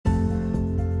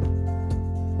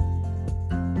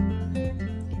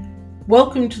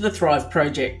Welcome to the Thrive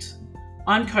Project.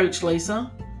 I'm Coach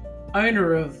Lisa,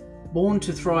 owner of Born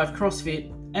to Thrive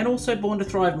CrossFit and also Born to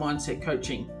Thrive Mindset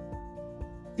Coaching.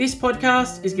 This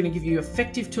podcast is going to give you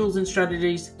effective tools and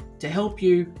strategies to help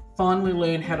you finally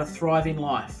learn how to thrive in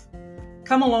life.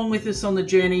 Come along with us on the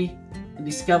journey and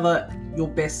discover your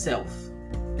best self.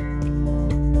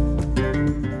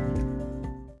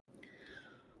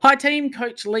 Hi team,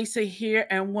 Coach Lisa here,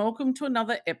 and welcome to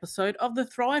another episode of the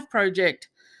Thrive Project.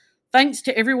 Thanks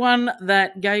to everyone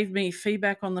that gave me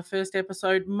feedback on the first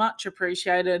episode. Much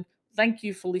appreciated. Thank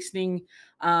you for listening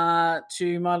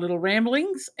to my little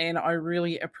ramblings, and I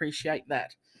really appreciate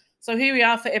that. So here we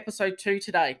are for episode 2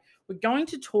 today. We're going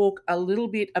to talk a little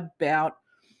bit about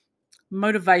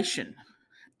motivation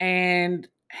and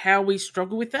how we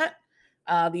struggle with that,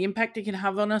 the impact it can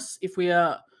have on us if we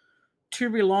are too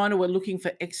reliant or we're looking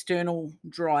for external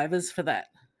drivers for that.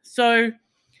 So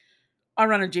I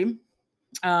run a gym.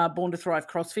 Born to Thrive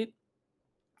CrossFit.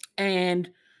 And,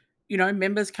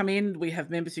 members come in. We have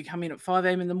members who come in at 5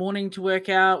 a.m. in the morning to work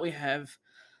out. We have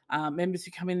members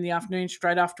who come in the afternoon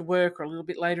straight after work or a little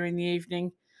bit later in the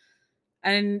evening.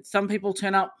 And some people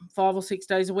turn up 5 or 6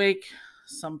 days a week.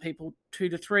 Some people 2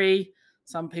 to 3.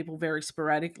 Some people very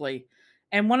sporadically.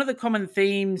 And one of the common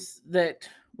themes that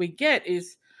we get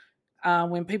is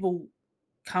when people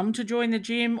come to join the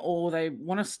gym or they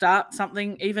want to start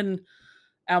something, even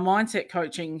our mindset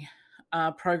coaching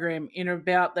program,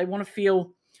 they want to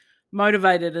feel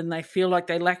motivated and they feel like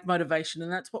they lack motivation,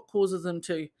 and that's what causes them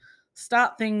to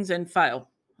start things and fail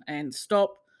and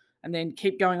stop and then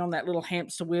keep going on that little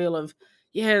hamster wheel of,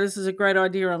 yeah, this is a great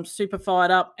idea, I'm super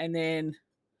fired up, and then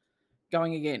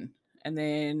going again and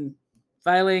then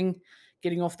failing,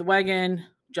 getting off the wagon,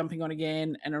 jumping on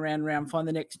again, and around, find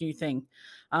the next new thing.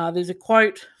 There's a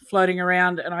quote floating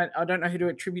around, and I don't know who to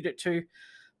attribute it to,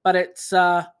 but it's,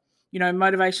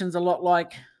 motivation's a lot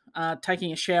like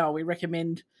taking a shower. We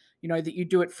recommend, that you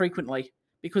do it frequently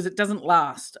because it doesn't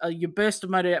last. Your burst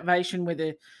of motivation,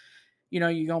 whether,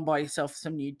 you go and buy yourself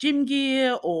some new gym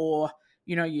gear or,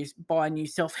 you buy a new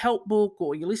self-help book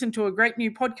or you listen to a great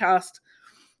new podcast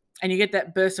and you get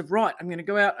that burst of, right, I'm going to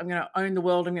go out, I'm going to own the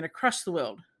world, I'm going to crush the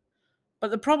world.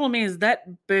 But the problem is that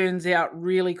burns out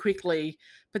really quickly,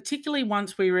 particularly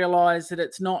once we realize that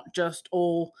it's not just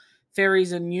all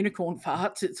fairies and unicorn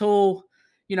farts. It's all,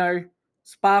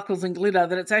 sparkles and glitter,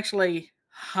 that it's actually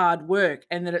hard work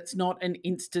and that it's not an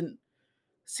instant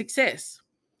success.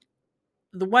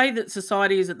 The way that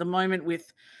society is at the moment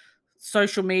with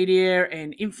social media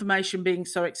and information being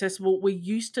so accessible, we're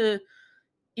used to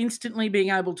instantly being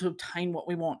able to obtain what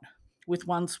we want with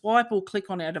one swipe or click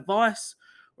on our device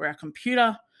or our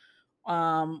computer.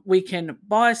 We can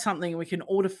buy something, we can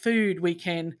order food, we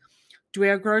can do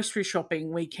our grocery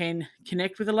shopping, we can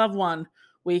connect with a loved one,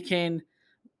 we can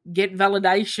get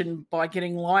validation by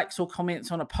getting likes or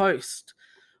comments on a post.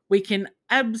 We can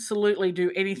absolutely do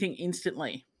anything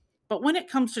instantly. But when it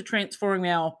comes to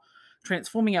transforming our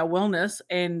wellness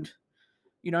and,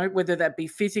 whether that be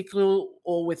physical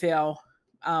or with our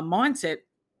mindset,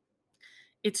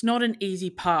 it's not an easy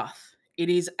path. It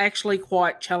is actually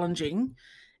quite challenging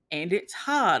and it's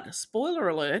hard. Spoiler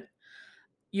alert,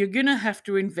 you're going to have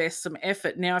to invest some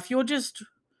effort. Now, if you're just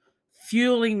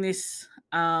fueling this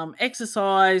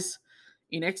exercise,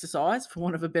 for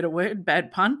want of a better word,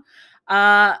 bad pun,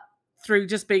 through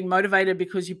just being motivated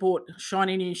because you bought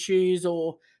shiny new shoes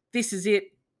or this is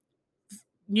it,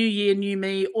 new year, new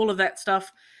me, all of that stuff,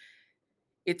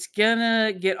 it's going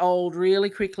to get old really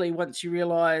quickly once you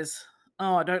realize,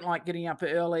 oh, I don't like getting up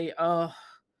early. Oh,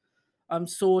 I'm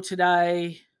sore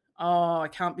today. Oh, I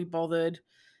can't be bothered.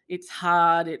 It's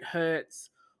hard. It hurts.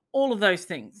 All of those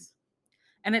things.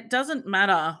 And it doesn't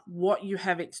matter what you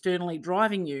have externally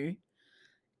driving you.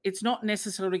 It's not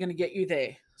necessarily going to get you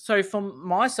there. So for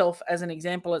myself, as an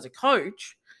example, as a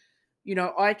coach,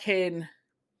 I can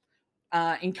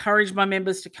encourage my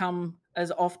members to come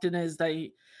as often as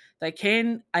they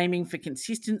can, aiming for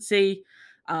consistency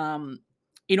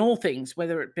in all things,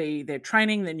 whether it be their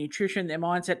training, their nutrition, their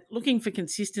mindset, looking for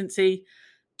consistency,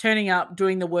 turning up,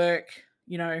 doing the work,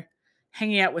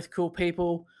 hanging out with cool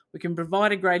people. We can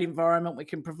provide a great environment. We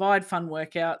can provide fun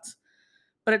workouts.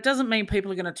 But it doesn't mean people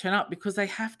are going to turn up because they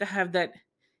have to have that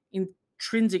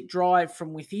intrinsic drive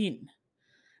from within.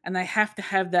 And they have to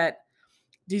have that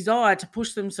desire to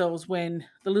push themselves when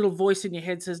the little voice in your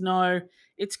head says, no,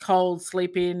 it's cold,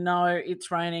 sleep in. No,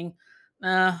 it's raining.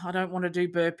 I don't want to do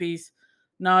burpees.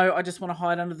 No, I just want to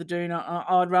hide under the dune.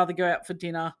 I'd rather go out for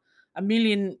dinner. A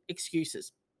million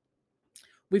excuses.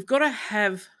 We've got to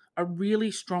have a really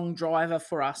strong driver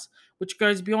for us, which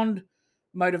goes beyond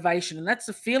motivation. And that's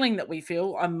the feeling that we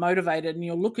feel. I'm motivated. And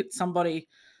you'll look at somebody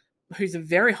who's a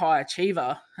very high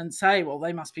achiever and say, well,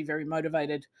 they must be very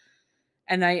motivated.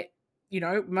 And they,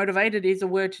 motivated is a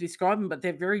word to describe them, but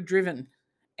they're very driven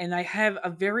and they have a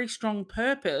very strong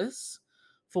purpose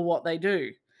for what they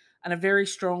do and a very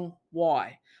strong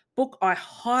why. Book I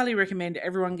highly recommend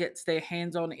everyone gets their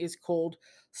hands on is called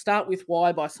Start With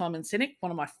Why by Simon Sinek,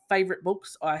 one of my favorite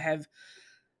books. I have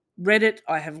read it,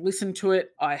 I have listened to it,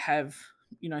 I have,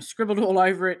 scribbled all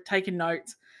over it, taken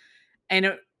notes, and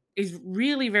it is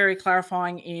really very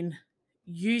clarifying in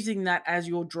using that as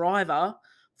your driver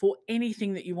for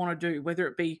anything that you want to do, whether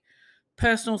it be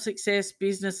personal success,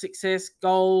 business success,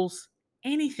 goals,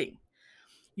 anything.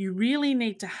 You really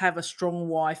need to have a strong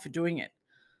why for doing it.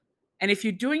 And if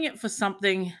you're doing it for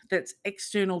something that's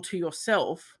external to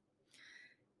yourself,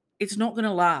 it's not going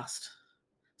to last.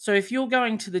 So if you're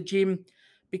going to the gym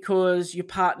because your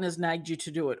partner's nagged you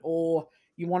to do it, or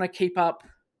you want to keep up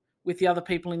with the other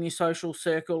people in your social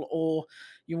circle, or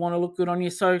you want to look good on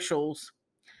your socials,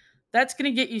 that's going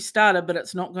to get you started, but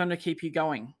it's not going to keep you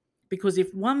going. Because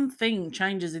if one thing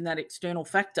changes in that external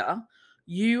factor,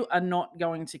 you are not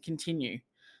going to continue.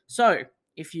 So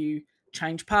if you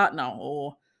change partner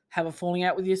or have a falling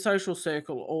out with your social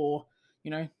circle, or,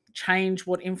 change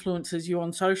what influences you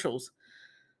on socials,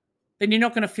 then you're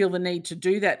not going to feel the need to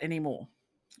do that anymore.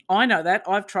 I know that.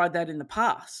 I've tried that in the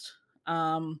past.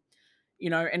 And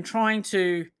trying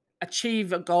to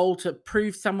achieve a goal to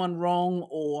prove someone wrong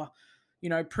or,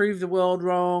 prove the world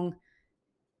wrong.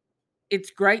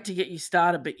 It's great to get you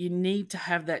started, but you need to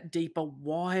have that deeper,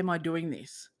 why am I doing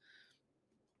this?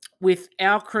 With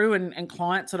our crew and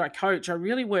clients that I coach, I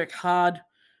really work hard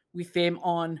with them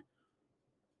on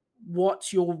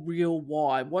what's your real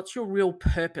why? What's your real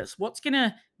purpose? What's going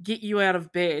to get you out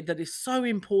of bed that is so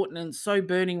important and so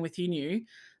burning within you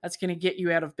that's going to get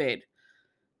you out of bed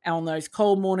on those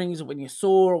cold mornings, or when you're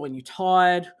sore, or when you're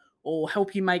tired, or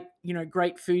help you make,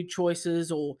 great food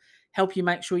choices, or help you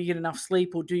make sure you get enough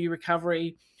sleep, or do your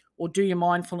recovery, or do your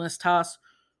mindfulness tasks.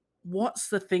 What's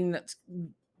the thing that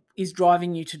is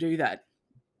driving you to do that?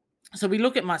 So we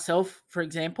look at myself, for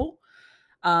example,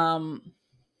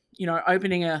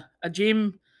 opening a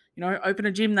gym, open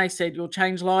a gym, they said, you'll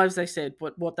change lives, they said.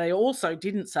 But what they also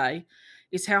didn't say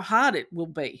is how hard it will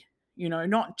be,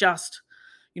 not just,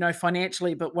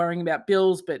 financially, but worrying about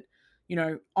bills. But,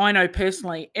 I know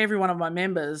personally, every one of my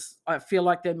members, I feel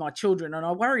like they're my children and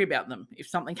I worry about them. If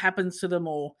something happens to them,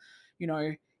 or,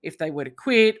 if they were to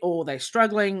quit or they're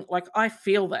struggling, like I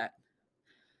feel that.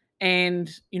 And,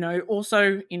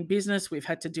 also in business, we've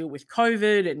had to deal with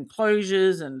COVID and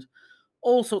closures and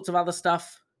all sorts of other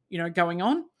stuff, going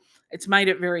on. It's made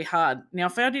it very hard. Now,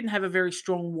 if I didn't have a very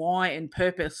strong why and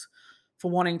purpose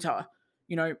for wanting to,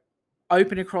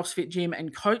 open a CrossFit gym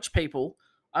and coach people,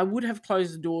 I would have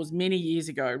closed the doors many years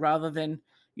ago, rather than,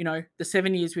 the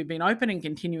 7 years we've been open and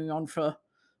continuing on for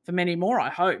many more, I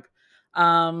hope.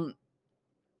 And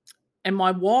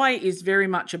my why is very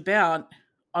much about,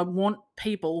 I want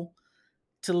people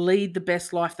to lead the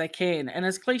best life they can. And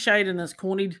as cliched and as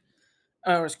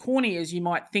corny as you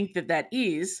might think that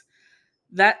is,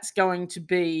 that's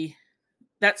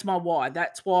my why.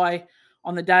 That's why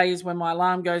on the days when my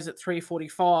alarm goes at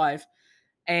 3:45,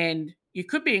 and you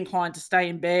could be inclined to stay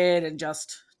in bed and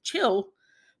just chill,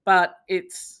 but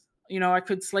it's, I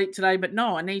could sleep today, but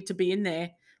no, I need to be in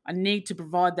there. I need to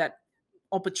provide that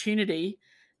opportunity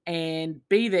and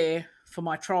be there for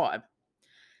my tribe.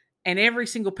 And every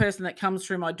single person that comes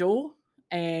through my door,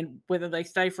 and whether they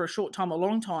stay for a short time or a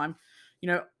long time,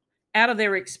 out of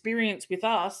their experience with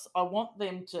us, I want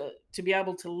them to be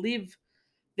able to live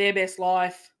their best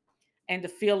life and to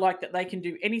feel like that they can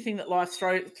do anything that life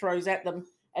throws at them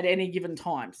at any given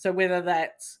time. So whether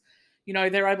that's,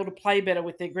 they're able to play better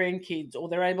with their grandkids, or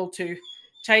they're able to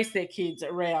chase their kids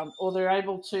around, or they're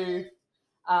able to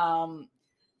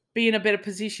be in a better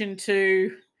position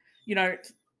to,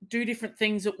 do different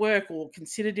things at work, or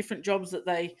consider different jobs that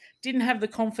they didn't have the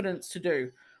confidence to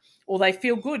do, or they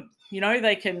feel good,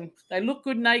 they look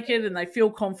good naked and they feel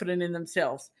confident in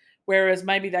themselves, whereas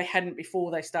maybe they hadn't before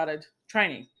they started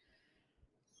training.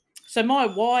 So my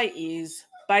why is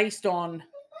based on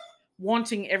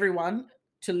wanting everyone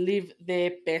to live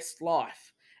their best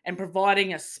life and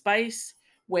providing a space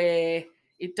where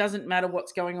it doesn't matter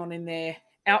what's going on in their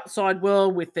outside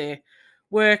world with their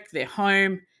work, their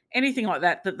home, anything like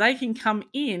that, that they can come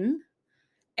in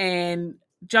and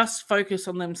just focus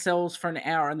on themselves for an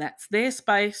hour. And that's their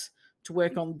space to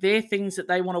work on their things that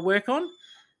they want to work on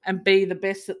and be the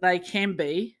best that they can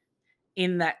be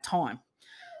in that time.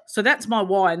 So that's my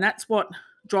why, and that's what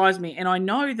drives me. And I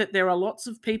know that there are lots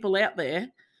of people out there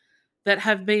that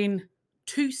have been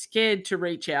too scared to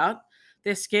reach out.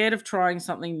 They're scared of trying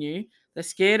something new. They're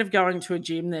scared of going to a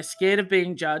gym. They're scared of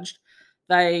being judged.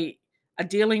 They are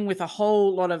dealing with a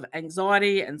whole lot of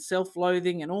anxiety and self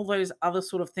loathing and all those other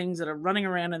sort of things that are running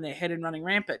around in their head and running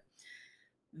rampant.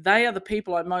 They are the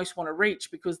people I most want to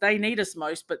reach because they need us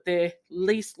most, but they're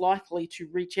least likely to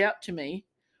reach out to me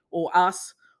or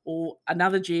us or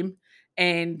another gym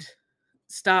and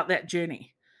start that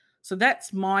journey. So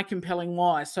that's my compelling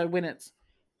why. So when it's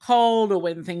cold or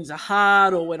when things are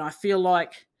hard or when I feel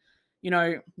like,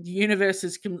 the universe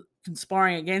is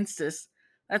conspiring against us,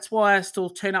 that's why I still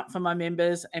turn up for my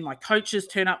members and my coaches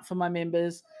turn up for my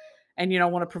members. And, I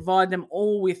want to provide them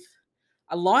all with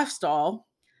a lifestyle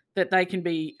that they can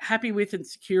be happy with and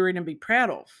secure in and be proud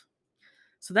of.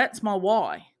 So that's my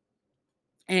why.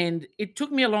 And it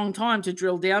took me a long time to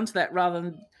drill down to that rather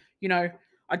than,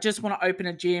 I just want to open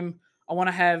a gym. I want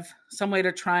to have somewhere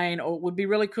to train, or it would be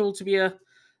really cool to be a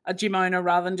gym owner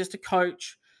rather than just a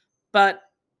coach. But,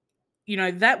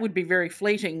 that would be very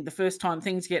fleeting the first time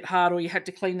things get hard, or you had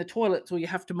to clean the toilets, or you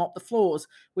have to mop the floors,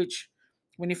 which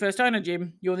when you first own a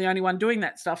gym, you're the only one doing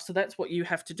that stuff. So that's what you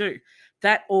have to do.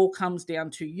 That all comes down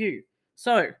to you.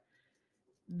 So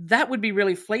that would be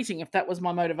really fleeting if that was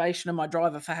my motivation and my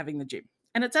driver for having the gym.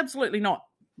 And it's absolutely not.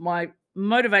 My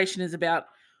motivation is about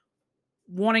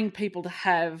wanting people to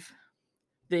have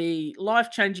the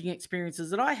life-changing experiences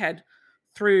that I had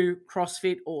through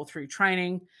CrossFit or through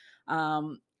training,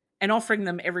 and offering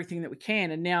them everything that we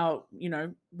can. And now,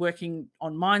 working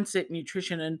on mindset,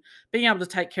 nutrition, and being able to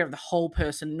take care of the whole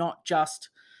person, not just,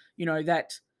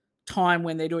 that time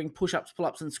when they're doing push-ups,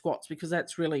 pull-ups, and squats, because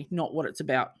that's really not what it's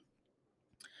about.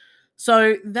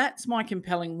 So that's my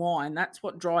compelling why, and that's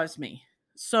what drives me.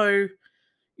 So,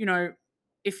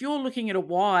 if you're looking at a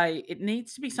why, it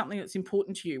needs to be something that's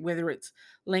important to you, whether it's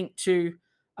linked to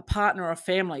a partner or a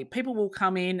family. People will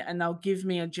come in and they'll give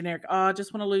me a generic, I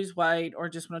just want to lose weight or I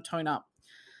just want to tone up.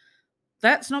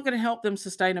 That's not going to help them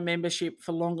sustain a membership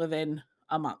for longer than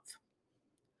a month.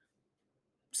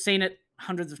 Seen it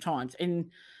hundreds of times. And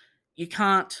you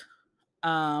can't,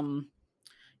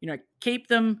 keep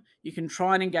them. You can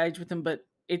try and engage with them, but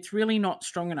it's really not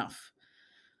strong enough.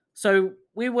 So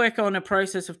we work on a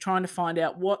process of trying to find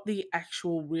out what the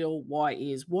actual real why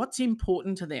is, what's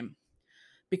important to them,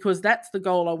 because that's the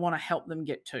goal I want to help them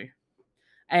get to.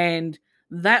 And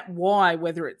that why,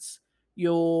 whether it's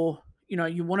you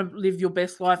want to live your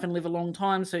best life and live a long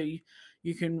time so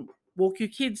you can walk your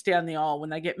kids down the aisle when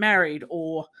they get married,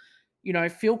 or,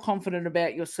 feel confident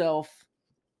about yourself,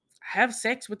 have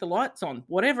sex with the lights on,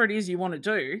 whatever it is you want to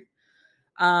do,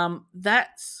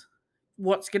 that's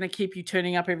what's going to keep you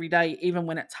turning up every day, even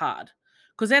when it's hard.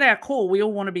 Because at our core, we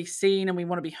all want to be seen and we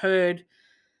want to be heard,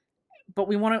 but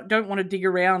we don't want to dig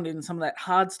around in some of that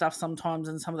hard stuff sometimes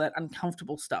and some of that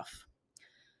uncomfortable stuff.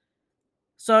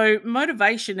 So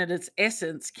motivation at its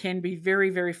essence can be very,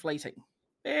 very fleeting.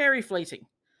 Very fleeting.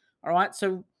 All right.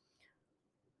 So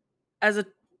as an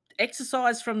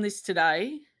exercise from this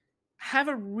today, have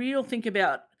a real think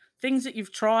about things that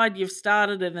you've tried, you've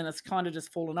started, and then it's kind of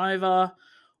just fallen over,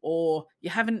 or you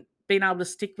haven't been able to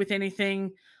stick with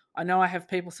anything. I know I have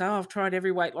people say, I've tried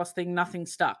every weight loss thing, nothing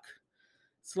stuck.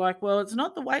 It's like, well, it's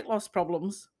not the weight loss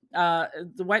problems,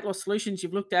 the weight loss solutions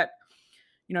you've looked at.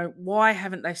 Why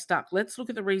haven't they stuck? Let's look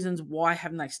at the reasons why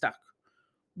haven't they stuck.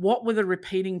 What were the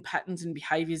repeating patterns and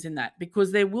behaviors in that?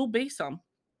 Because there will be some.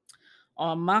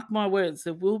 Mark my words,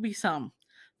 there will be some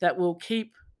that will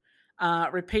keep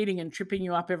repeating and tripping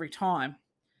you up every time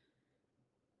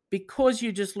because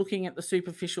you're just looking at the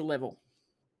superficial level.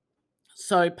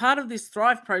 So part of this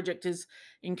Thrive project is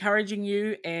encouraging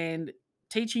you and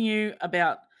teaching you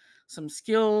about some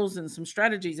skills and some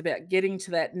strategies about getting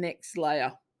to that next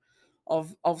layer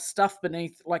of stuff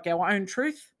beneath, like our own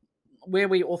truth, where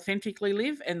we authentically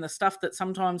live, and the stuff that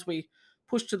sometimes we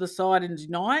push to the side and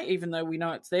deny, even though we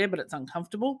know it's there, but it's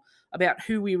uncomfortable, about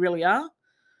who we really are.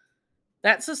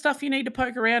 That's the stuff you need to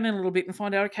poke around in a little bit and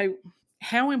find out, okay,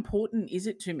 how important is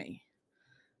it to me?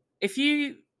 If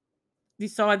you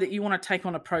decide that you want to take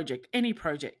on a project, any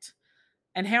project,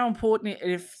 and how important,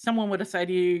 if someone were to say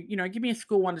to you, give me a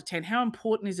score 1 to 10, how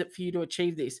important is it for you to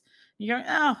achieve this? You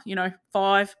go,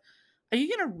 5. Are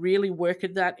you going to really work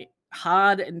at that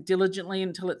hard and diligently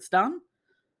until it's done?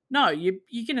 No, you're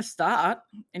going to start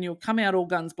and you'll come out all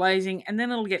guns blazing, and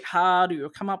then it'll get hard, or you'll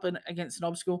come up against an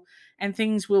obstacle and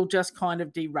things will just kind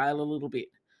of derail a little bit.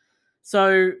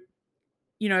 So,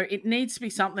 it needs to be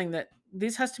something that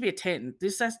this has to be a 10.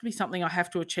 This has to be something I have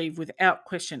to achieve without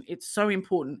question. It's so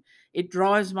important. It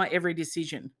drives my every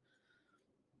decision.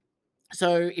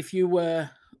 So if you were,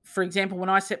 for example, when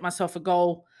I set myself a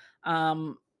goal,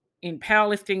 in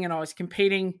powerlifting and I was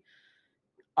competing,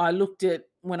 I looked at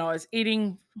when I was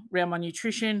eating around my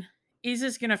nutrition, is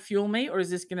this going to fuel me or is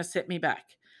this going to set me back?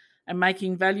 And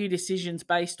making value decisions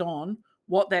based on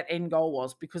what that end goal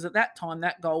was, because at that time,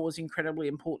 that goal was incredibly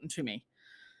important to me.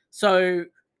 So,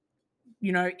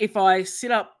 if I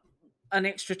sit up an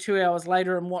extra 2 hours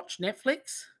later and watch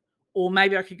Netflix, or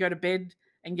maybe I could go to bed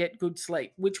and get good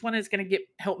sleep, which one is going to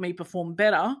help me perform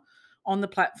better on the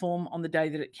platform on the day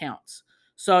that it counts?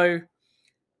 So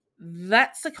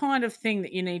that's the kind of thing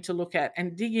that you need to look at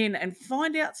and dig in and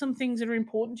find out some things that are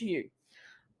important to you.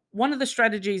 One of the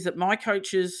strategies that my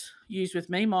coaches use with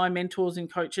me, my mentors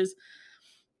and coaches,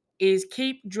 is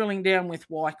keep drilling down with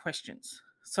why questions.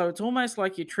 So it's almost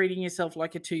like you're treating yourself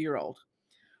like a 2-year-old.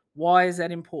 Why is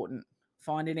that important?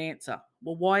 Find an answer.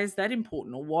 Well, why is that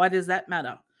important? Or why does that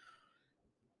matter?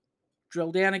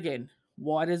 Drill down again.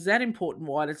 Why does that important?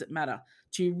 Why does it matter?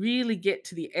 To really get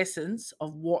to the essence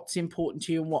of what's important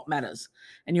to you and what matters.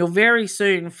 And you'll very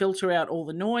soon filter out all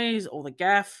the noise, all the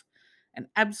gaff, and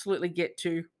absolutely get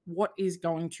to what is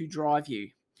going to drive you.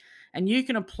 And you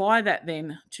can apply that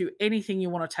then to anything you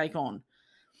want to take on.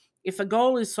 If a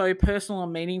goal is so personal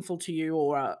and meaningful to you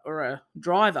or a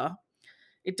driver,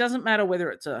 it doesn't matter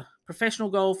whether it's a professional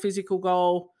goal, physical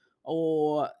goal,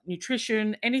 or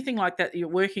nutrition, anything like that you're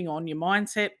working on, your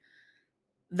mindset,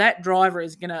 that driver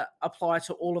is going to apply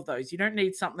to all of those. You don't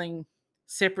need something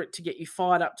separate to get you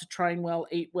fired up to train well,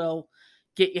 eat well,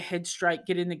 get your head straight,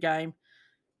 get in the game.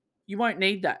 You won't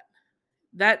need that.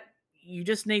 You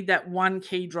just need that one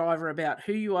key driver about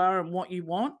who you are and what you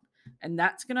want, and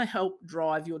that's going to help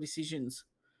drive your decisions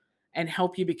and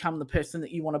help you become the person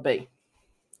that you want to be.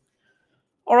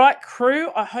 All right, crew,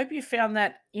 I hope you found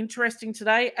that interesting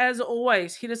today. As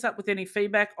always, hit us up with any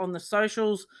feedback on the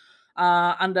socials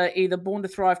under either Born to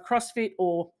Thrive CrossFit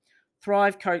or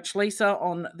Thrive Coach Lisa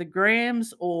on the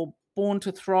grams, or Born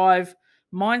to Thrive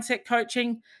Mindset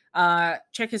Coaching.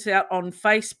 Check us out on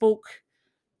Facebook,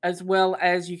 as well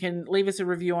as you can leave us a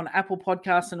review on Apple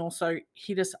Podcasts and also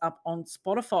hit us up on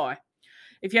Spotify.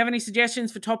 If you have any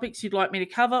suggestions for topics you'd like me to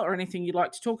cover or anything you'd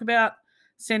like to talk about,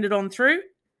 send it on through.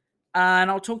 And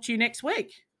I'll talk to you next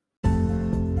week.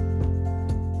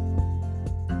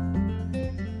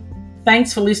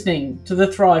 Thanks for listening to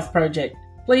The Thrive Project.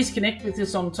 Please connect with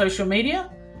us on social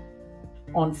media,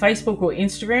 on Facebook or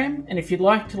Instagram. And if you'd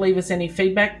like to leave us any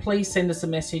feedback, please send us a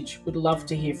message. We'd love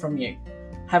to hear from you.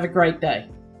 Have a great day.